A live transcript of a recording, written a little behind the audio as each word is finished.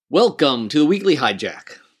Welcome to the Weekly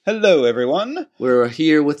Hijack. Hello, everyone. We're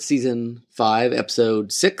here with Season 5,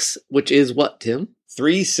 Episode 6, which is what, Tim?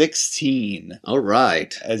 316. All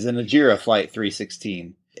right. As in Ajira Flight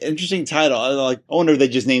 316. Interesting title. I wonder if they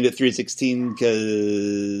just named it 316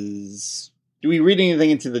 because... Do we read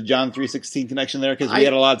anything into the John 316 connection there? Because we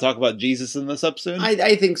had a lot of talk about Jesus in this episode.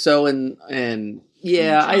 I think so, and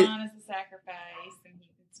yeah. John is a sacrifice, and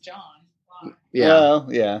it's John. Wow. Yeah. Well,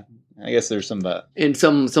 yeah. I guess there's some of that. And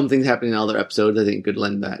some things happening in other episodes I think could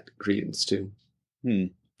lend that credence to.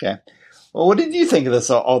 Okay. Well, what did you think of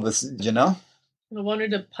all this, Janelle? I wanted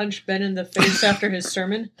to punch Ben in the face after his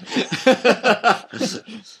sermon.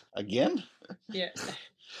 Again? Yeah.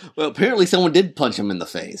 Well, apparently someone did punch him in the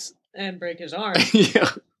face. And break his arm. Yeah.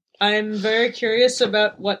 I'm very curious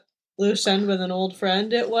about what loose end with an old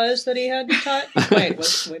friend it was that he had to cut. Wait,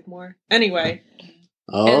 was Whitmore? Anyway.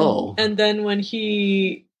 Oh. And then when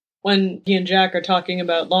he and Jack are talking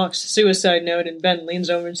about Locke's suicide note and Ben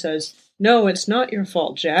leans over and says, "No, it's not your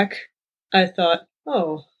fault, Jack," I thought,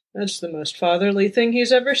 oh, that's the most fatherly thing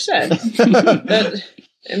he's ever said. That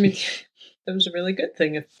was a really good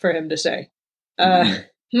thing for him to say. I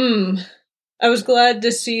was glad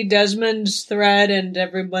to see Desmond's thread and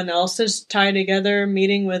everyone else's tie together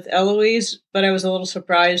meeting with Eloise, but I was a little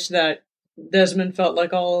surprised that Desmond felt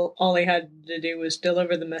like all he had to do was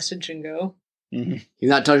deliver the message and go. Mm-hmm. He's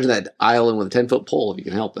not touching that island with a 10-foot pole if you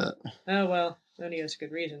can help it. Oh, well, then he has a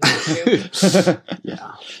good reason not to.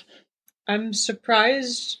 Yeah. I'm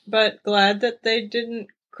surprised, but glad that they didn't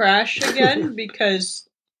crash again, because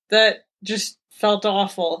that just felt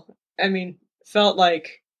awful. I mean, felt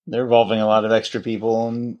like... They're involving a lot of extra people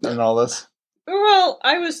and all this. Well,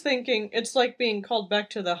 I was thinking it's like being called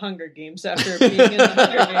back to the Hunger Games after being in the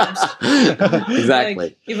Hunger Games. Exactly.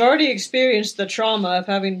 Like, you've already experienced the trauma of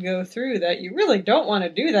having to go through that. You really don't want to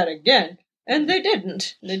do that again. And they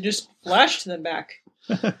didn't. They just flashed them back.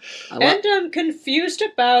 And I'm confused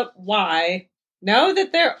about why, now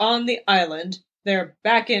that they're on the island, they're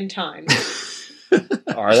back in time.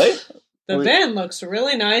 Are they? The van looks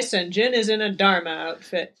really nice, and Jin is in a Dharma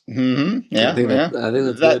outfit. Mm-hmm. Yeah, I think that's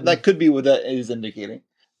that could be what that is indicating.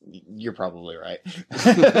 You're probably right.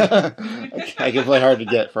 I can play hard to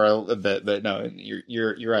get for a bit, but no,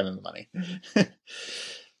 you're right on the money.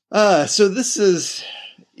 So this is,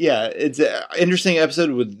 it's an interesting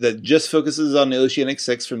episode that just focuses on the Oceanic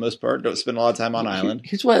Six for the most part. Don't spend a lot of time on island.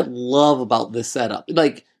 Here's what I love about this setup.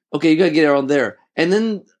 Like, okay, you gotta get around there, and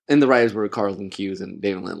then. And the writers were Carlton Cuse and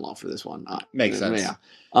David Lindelof for this one. Makes sense.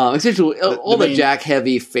 Yeah. Essentially, all the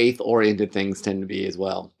Jack-heavy, faith-oriented things tend to be as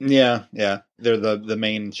well. Yeah. They're the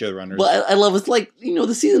main showrunners. Well, I love it's like,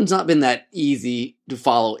 the season's not been that easy to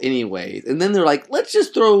follow anyways. And then they're like, let's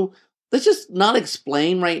just not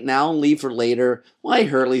explain right now and leave for later why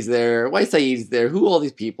Hurley's there, why Saeed's there, who all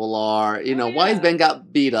these people are, why has Ben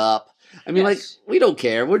got beat up. I mean, we don't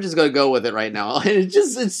care. We're just going to go with it right now. And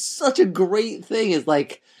it's such a great thing. It's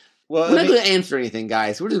like, we're not going to answer anything,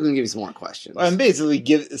 guys. We're just going to give you some more questions. And basically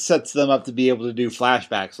sets them up to be able to do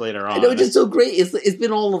flashbacks later on. I know, it's just so great. It's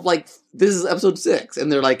been all of this is episode 6, and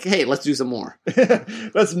they're like, hey, let's do some more.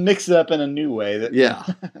 Let's mix it up in a new way. Yeah.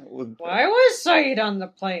 Why was Saeed on the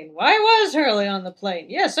plane? Why was Hurley on the plane?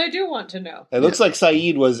 Yes, I do want to know. It looks like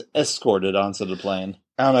Saeed was escorted onto the plane.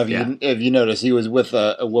 I don't know if you noticed, he was with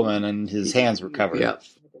a woman and his hands were covered. Yeah.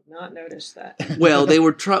 Not notice that. Well, they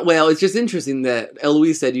were it's just interesting that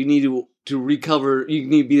Eloise said you need to recover. You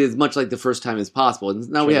need to be as much like the first time as possible. And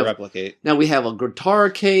now we have replicate. Now we have a guitar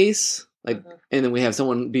case, and then we have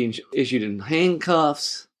someone being issued in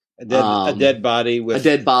handcuffs. A dead body with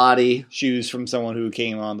shoes from someone who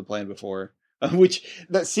came on the plane before. Which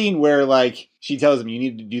that scene where she tells him you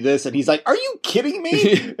need to do this, and he's like, "Are you kidding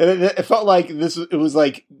me?" And it felt like it was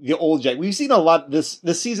like the old Jack. We've seen a lot. This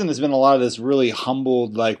season has been a lot of this really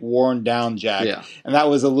humbled, worn down Jack, and that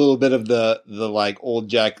was a little bit of the old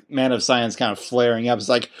Jack, man of science, kind of flaring up. It's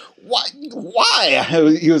like, what?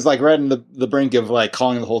 Why? He was right in the brink of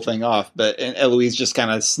calling the whole thing off, and Eloise just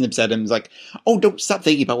kind of snips at him. He's like, "Oh, don't stop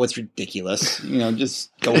thinking about what's ridiculous.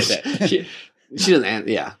 Just go with it." she doesn't.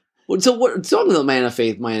 Yeah. So talking about the man of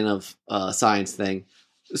faith, man of science thing.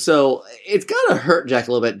 So it's gotta hurt Jack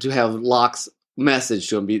a little bit to have Locke's message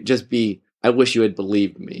to him be, "I wish you had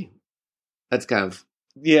believed me." That's kind of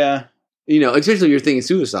especially you're thinking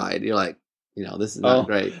suicide. You're like, this is not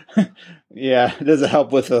great. Yeah, it doesn't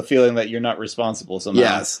help with the feeling that you're not responsible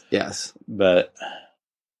somehow. Yes. But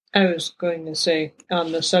I was going to say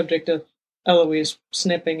on the subject of Eloise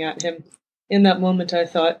snipping at him. In that moment, I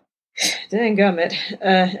thought, dang gummit,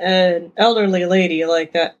 an elderly lady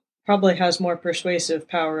like that probably has more persuasive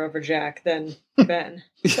power over Jack than Ben.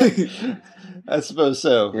 I suppose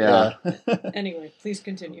so. Yeah. Anyway, please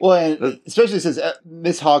continue. Well, and especially since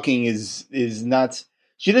Miss Hawking is not.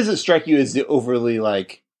 She doesn't strike you as the overly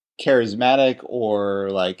like charismatic or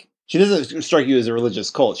like. She doesn't strike you as a religious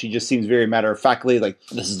cult. She just seems very matter of factly like,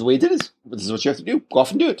 this is the way it is. This is what you have to do. Go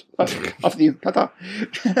off and do it. Off with you. Ta-ta.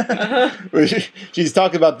 She's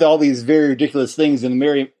talking about all these very ridiculous things in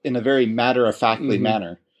a very matter of factly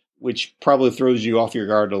manner, which probably throws you off your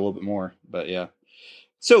guard a little bit more. But yeah.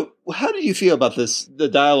 So, how do you feel about the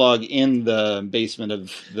dialogue in the basement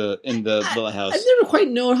of the bullet house? I've never quite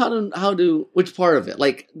known how to which part of it.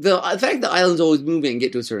 Like the fact the island's always moving and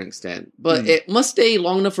get to a certain extent, but it must stay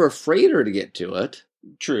long enough for a freighter to get to it.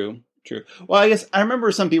 True. Well, I guess I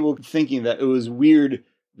remember some people thinking that it was weird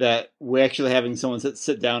that we're actually having someone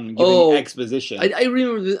sit down and giving exposition. I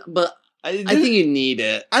remember, but I think you need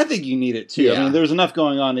it. I think you need it too. Yeah. I mean, there's enough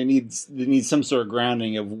going on. It needs some sort of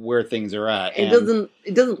grounding of where things are at. It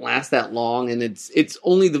doesn't last that long, and it's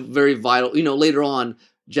only the very vital. You know, later on,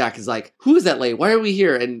 Jack is like, "Who is that lady? Why are we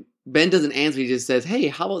here?" And Ben doesn't answer. He just says, "Hey,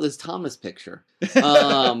 how about this Thomas picture?" It's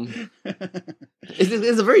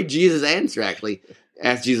a very Jesus answer, actually.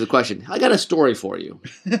 Ask Jesus a question. I got a story for you.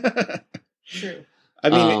 True.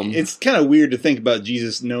 I mean, it's kind of weird to think about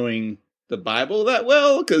Jesus knowing the Bible that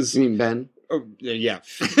well, because you mean Ben? Yeah.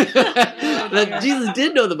 Jesus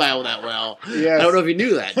did know the Bible that well. Yes. I don't know if you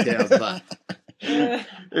knew that, Tim, but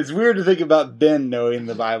it's weird to think about Ben knowing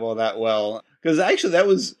the Bible that well, because actually that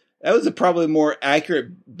was a probably more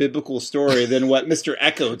accurate biblical story than what Mr.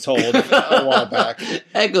 Echo told a while back.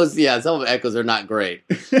 Echoes, yeah, some of Echoes are not great.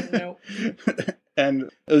 Nope. And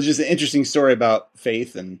it was just an interesting story about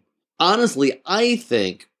faith. And honestly, I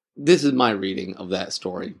think this is my reading of that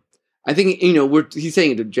story. I think he's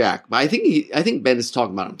saying it to Jack, but I think Ben is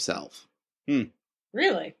talking about himself.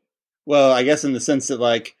 Really? Well, I guess in the sense that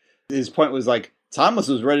like his point was like Thomas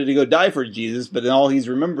was ready to go die for Jesus, but then all he's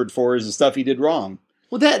remembered for is the stuff he did wrong.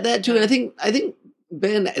 Well, that too, and I think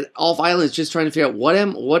Ben off island is just trying to figure out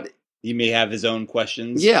what he may have his own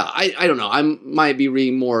questions. Yeah, I don't know. I might be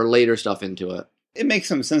reading more later stuff into it. It makes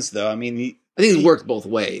some sense though. I mean, I think it worked both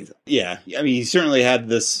ways. Yeah, I mean, he certainly had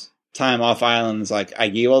this time off island. It's like I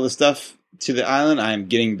gave all the stuff to the island. I'm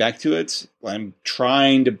getting back to it. I'm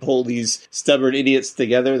trying to pull these stubborn idiots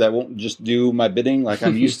together that won't just do my bidding like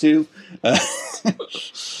I'm used to.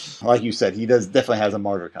 Like you said, he definitely has a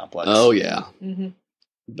martyr complex. Oh yeah. Mm-hmm.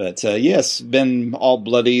 But yes, been all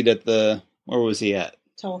bloodied at where was he at?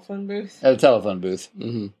 Telephone booth. At a telephone booth.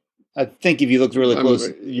 Mm-hmm. I think if you look really close,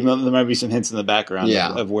 there might be some hints in the background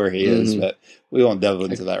of where he is, but we won't delve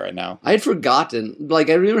into that right now. I had forgotten. Like,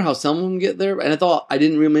 I remember how some of them get there, and I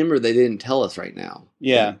didn't remember they didn't tell us right now.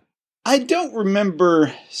 Yeah. I don't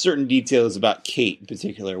remember certain details about Kate in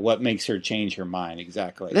particular, what makes her change her mind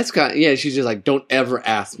exactly. That's she's just like, don't ever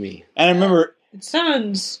ask me. And I remember... It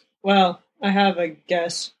sounds, well, I have a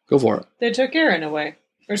guess. Go for it. They took Aaron away.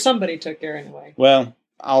 Or somebody took Aaron away. Well...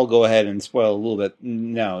 I'll go ahead and spoil a little bit.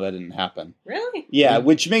 No, that didn't happen. Really? Yeah,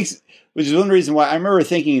 which is one reason why I remember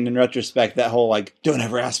thinking in retrospect that whole like, don't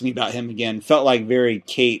ever ask me about him again, felt like very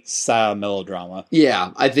Kate style melodrama.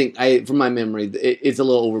 Yeah, I think from my memory, it's a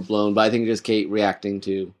little overblown, but I think just Kate reacting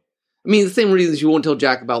to. I mean, the same reason she won't tell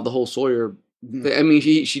Jack about the whole Sawyer. I mean,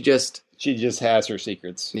 she just has her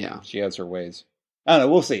secrets. Yeah, she has her ways. I don't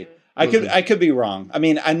know. We'll see. I could be wrong. I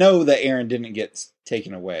mean, I know that Aaron didn't get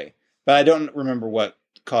taken away, but I don't remember what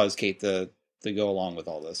caused Kate to go along with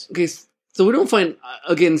all this. Okay, so we don't find,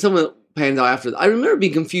 again, some of it pans out after. I remember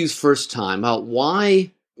being confused first time about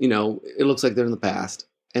why, it looks like they're in the past,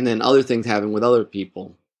 and then other things happen with other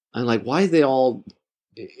people. I'm like, why are they all...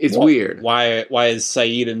 It's weird. Why is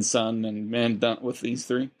Saeed and Son and Man done with these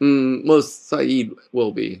three? Well, Saeed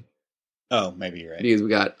will be. Oh, maybe you're right. Because we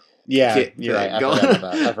got... Yeah, you're right. I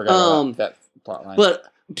forgot about that plot line. But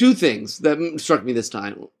two things that struck me this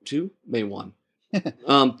time. Two? Maybe one.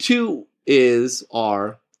 Two is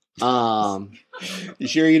our you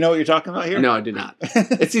sure you know what you're talking about here? No, I do not.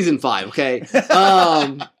 It's season 5, okay?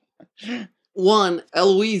 One,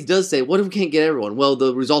 Eloise does say, what if we can't get everyone? Well,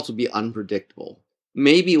 the results would be unpredictable.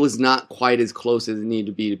 Maybe it was not quite as close as it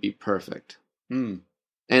needed to be perfect. And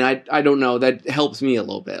I don't know. That helps me a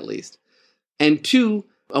little bit, at least. And two,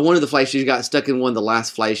 one of the Fleisches got stuck in one of the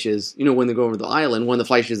last Fleisches, when they go over the island, one of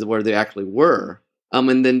the Fleisches where they actually were.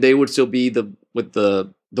 And then they would still be with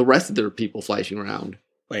the rest of their people flashing around.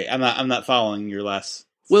 Wait, I'm not following your last.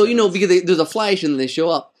 Well, because there's a flash and then they show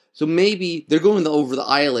up, so maybe they're going over the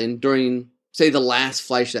island during, say, the last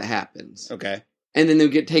flash that happens. Okay, and then they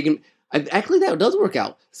get taken. Actually, that does work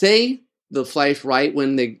out. Say the flash right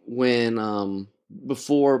when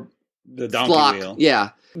before the donkey Flock. wheel. Yeah.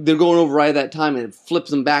 They're going over right at that time, and it flips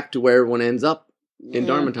them back to where everyone ends up in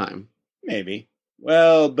Dharma time. Maybe.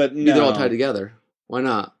 Well, but no. They're all tied together. Why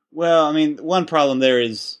not? Well, I mean, one problem there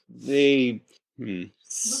is they...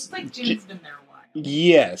 Looks like Jin's been there a while.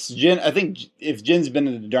 Yes. Jin, I think if Jin's been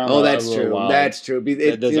in the Dharma that's a little true. while, That's true.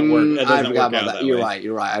 It doesn't work. It I doesn't forgot work about out that. that You're way. right.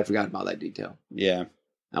 You're right. I forgot about that detail. Yeah.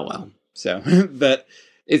 Oh, well. So, but...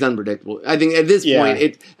 It's unpredictable. I think at this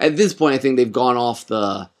point, I think they've gone off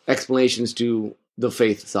the explanations to the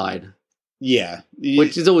faith side. Yeah.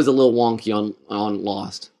 Which is always a little wonky on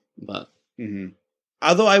Lost. But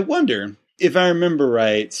Although I wonder, if I remember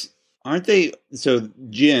right, aren't they... So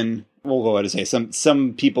Jin, we'll go ahead and say,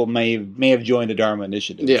 some people may have joined the Dharma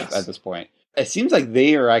Initiative at this point. It seems like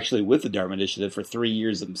they are actually with the Dharma Initiative for 3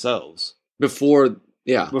 years themselves. Before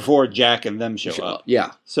Jack and them show up.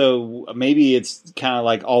 Yeah. So maybe it's kind of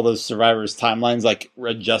like all those survivors' timelines, like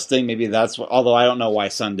adjusting. Maybe that's what... Although I don't know why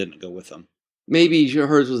Sun didn't go with them. Maybe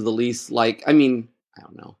hers was the least, like... I mean, I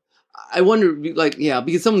don't know. I wonder, like, yeah,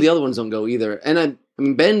 because some of the other ones don't go either. And I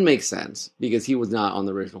mean, Ben makes sense, because he was not on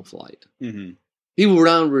the original flight. Mm-hmm. People who were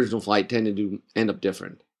on the original flight tended to end up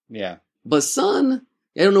different. Yeah. But Sun,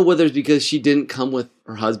 I don't know whether it's because she didn't come with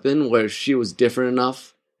her husband, where she was different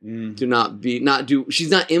enough to she's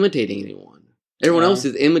not imitating anyone. Everyone else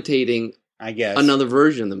is imitating, I guess, another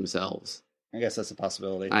version of themselves. I guess that's a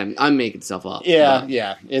possibility. I'm making stuff up. Yeah,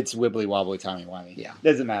 yeah. It's wibbly wobbly, timey wimey. Yeah,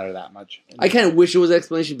 doesn't matter that much. I kind of wish it was an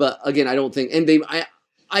explanation, but again, I don't think. And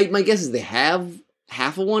my guess is they have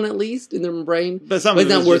half of one at least in their brain, but it's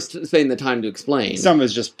not worth spending the time to explain. Some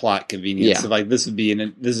is just plot convenience. Yeah. So like this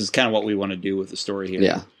is kind of what we want to do with the story here.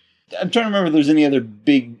 Yeah. I'm trying to remember if there's any other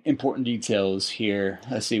big important details here.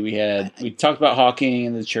 Let's see. We talked about Hawking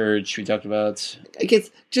and the church. We talked about, I guess,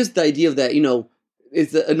 just the idea of that.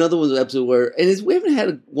 It's another one of the episodes where, and we haven't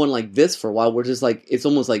had one like this for a while. Where just like it's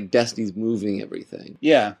almost like Destiny's moving everything.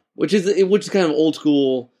 Yeah, which is kind of old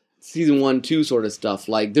school season 1, 2 sort of stuff.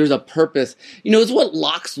 Like there's a purpose. It's what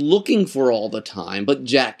Locke's looking for all the time, but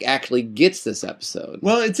Jack actually gets this episode.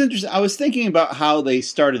 Well, it's interesting. I was thinking about how they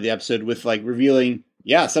started the episode with like revealing.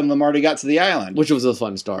 Yeah, some of them already got to the island. Which was a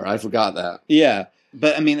fun start. I forgot that. Yeah.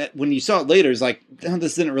 But, I mean, when you saw it later, it's like, oh,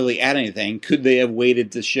 this didn't really add anything. Could they have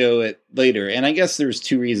waited to show it later? And I guess there's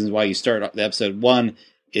 2 reasons why you start the episode. One,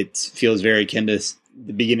 it feels very akin to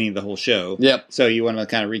the beginning of the whole show. Yep. So you want to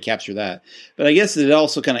kind of recapture that. But I guess it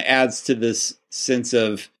also kind of adds to this sense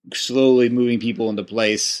of slowly moving people into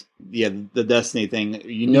place. Yeah, the Destiny thing.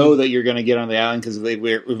 You know that you're going to get on the island because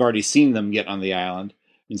we've already seen them get on the island.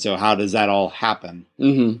 And so how does that all happen?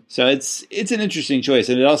 Mm-hmm. So it's an interesting choice.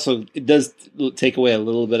 And it does take away a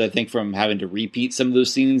little bit, I think, from having to repeat some of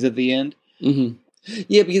those scenes at the end. Mm-hmm.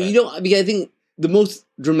 Yeah, because I think the most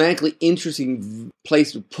dramatically interesting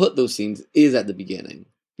place to put those scenes is at the beginning.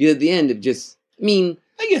 Because at the end, it just, I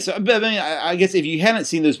guess so. But I guess if you hadn't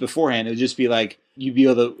seen those beforehand, it would just be like, you'd be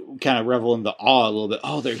able to kind of revel in the awe a little bit.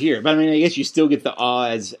 Oh, they're here. But I guess you still get the awe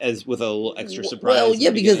as with a little extra surprise. Well, yeah,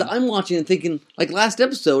 because I'm watching and thinking, like last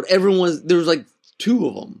episode, there was like 2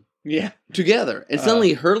 of them. Yeah. Together. And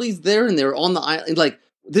suddenly Hurley's there and they're on the island. Like,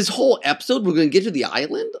 this whole episode, we're going to get to the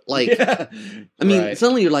island? Like, yeah.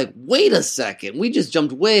 Suddenly you're like, wait a second. We just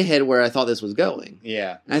jumped way ahead where I thought this was going.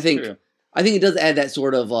 Yeah. And I think it does add that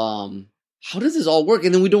sort of, how does this all work?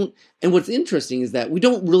 And then and what's interesting is that we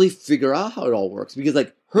don't really figure out how it all works because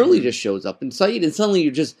like Hurley just shows up and Sayid, and suddenly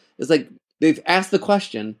it's like they've asked the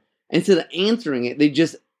question, and instead of answering it, they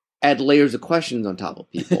just add layers of questions on top of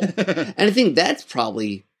people. And I think that's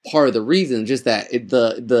probably part of the reason, just that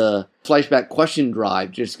the flashback question drive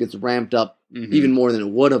just gets ramped up even more than it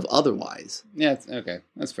would have otherwise. Yeah, okay,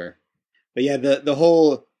 that's fair. But yeah, the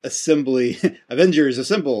whole assembly, Avengers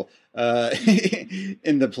assemble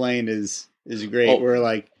in the plane is great. We're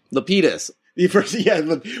like Lapidus.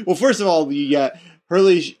 First of all, you got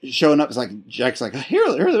Hurley showing up. It's like Jack's like, hey,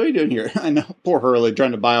 Hurley, what are you doing here? I know, poor Hurley,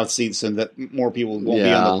 trying to buy out seats so that more people won't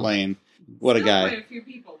be on the plane. What a guy! Quite a few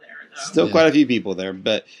people there, though. Still quite a few people there,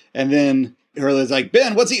 and then Hurley's like,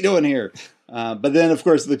 Ben, what's he doing here? But then, of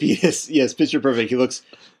course, Lapidus, yes, picture perfect. He looks,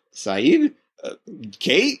 Sayid,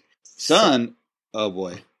 Kate, Sun. Oh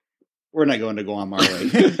boy. We're not going to go on Marley.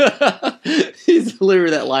 His delivery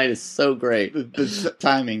of that line is so great. The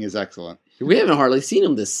timing is excellent. We haven't hardly seen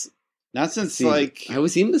him this. Not since season. Have we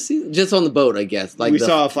seen him this season? Just on the boat, I guess. Like we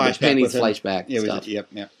saw a flashback. Penny's flashback. Yeah, stuff. Yep.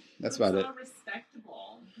 That's about it.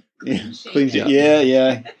 Respectable. Clean shape.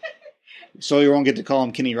 Yeah. Sawyer won't get to call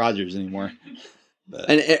him Kenny Rogers anymore. But.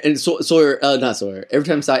 And Sawyer, not Sawyer. Every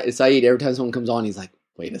time Sayid, every time someone comes on, he's like,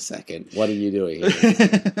 "Wait a second, what are you doing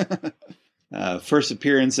here?" First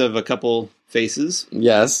appearance of a couple faces.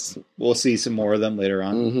 Yes. We'll see some more of them later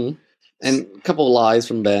on. Mm-hmm. And a couple of lies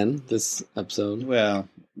from Ben this episode. Well,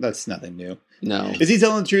 that's nothing new. No. Is he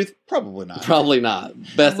telling the truth? Probably not. Probably not.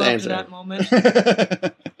 Best answer. That moment.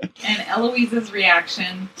 And Eloise's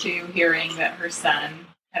reaction to hearing that her son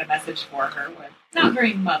had a message for her was not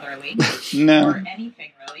very motherly. No. Or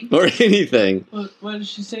anything, really. Or anything. What did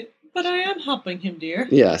she say? But I am helping him, dear.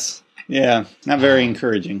 Yes. Yeah, not very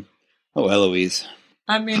encouraging. Oh, Eloise.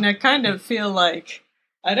 I mean, I kind of feel like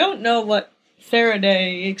I don't know what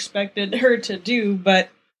Faraday expected her to do, but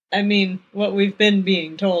I mean, what we've been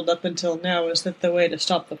being told up until now is that the way to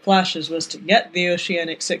stop the flashes was to get the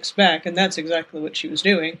Oceanic Six back, and that's exactly what she was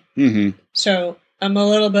doing. Mm-hmm. So I'm a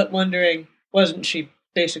little bit wondering, wasn't she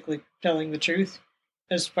basically telling the truth,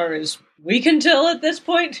 as far as we can tell at this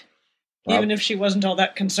point? Even if she wasn't all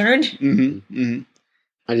that concerned. Mm-hmm. Mm-hmm.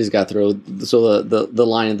 I just got to throw. So the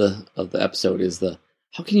line of the episode is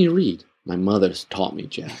how can you read? My mother's taught me,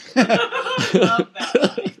 Jack. Love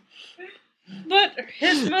that line. But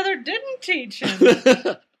his mother didn't teach him.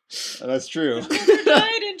 That's true. His mother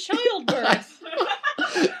died in childbirth.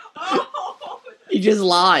 He just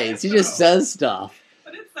lies. He just says stuff.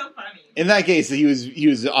 But it's so funny. In that case, he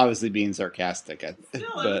was obviously being sarcastic. Still,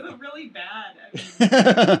 but... it was really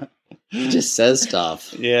bad. He just says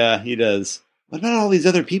stuff. Yeah, he does. What about all these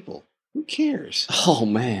other people? Who cares? Oh,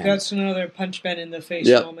 man. That's another punch Ben in the face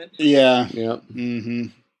moment. Yeah. Yep. Mm-hmm.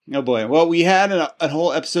 Oh, boy. Well, we had a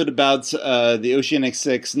whole episode about the Oceanic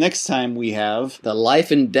Six. Next time we have... The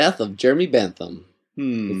life and death of Jeremy Bentham.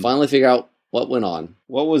 We finally figure out what went on.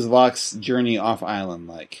 What was Locke's journey off island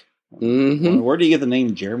like? Mm-hmm. Where do you get the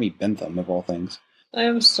name Jeremy Bentham, of all things? I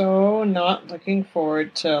am so not looking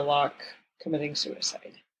forward to Locke committing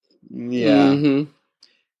suicide. Yeah. Mm-hmm.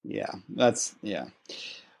 Yeah. That's... Yeah.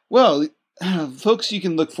 Well, folks, you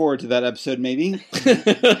can look forward to that episode, maybe.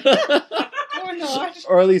 Or not.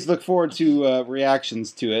 Or at least look forward to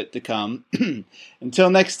reactions to it to come. Until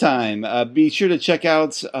next time, be sure to check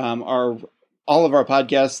out all of our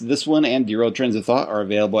podcasts. This one and Derailed Trains of Thought are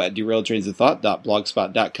available at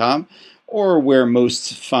derailedtrainsofthought.blogspot.com or where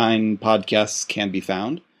most fine podcasts can be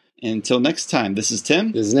found. Until next time, this is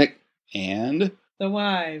Tim. This is Nick. And... The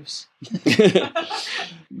wives.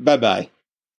 Bye-bye.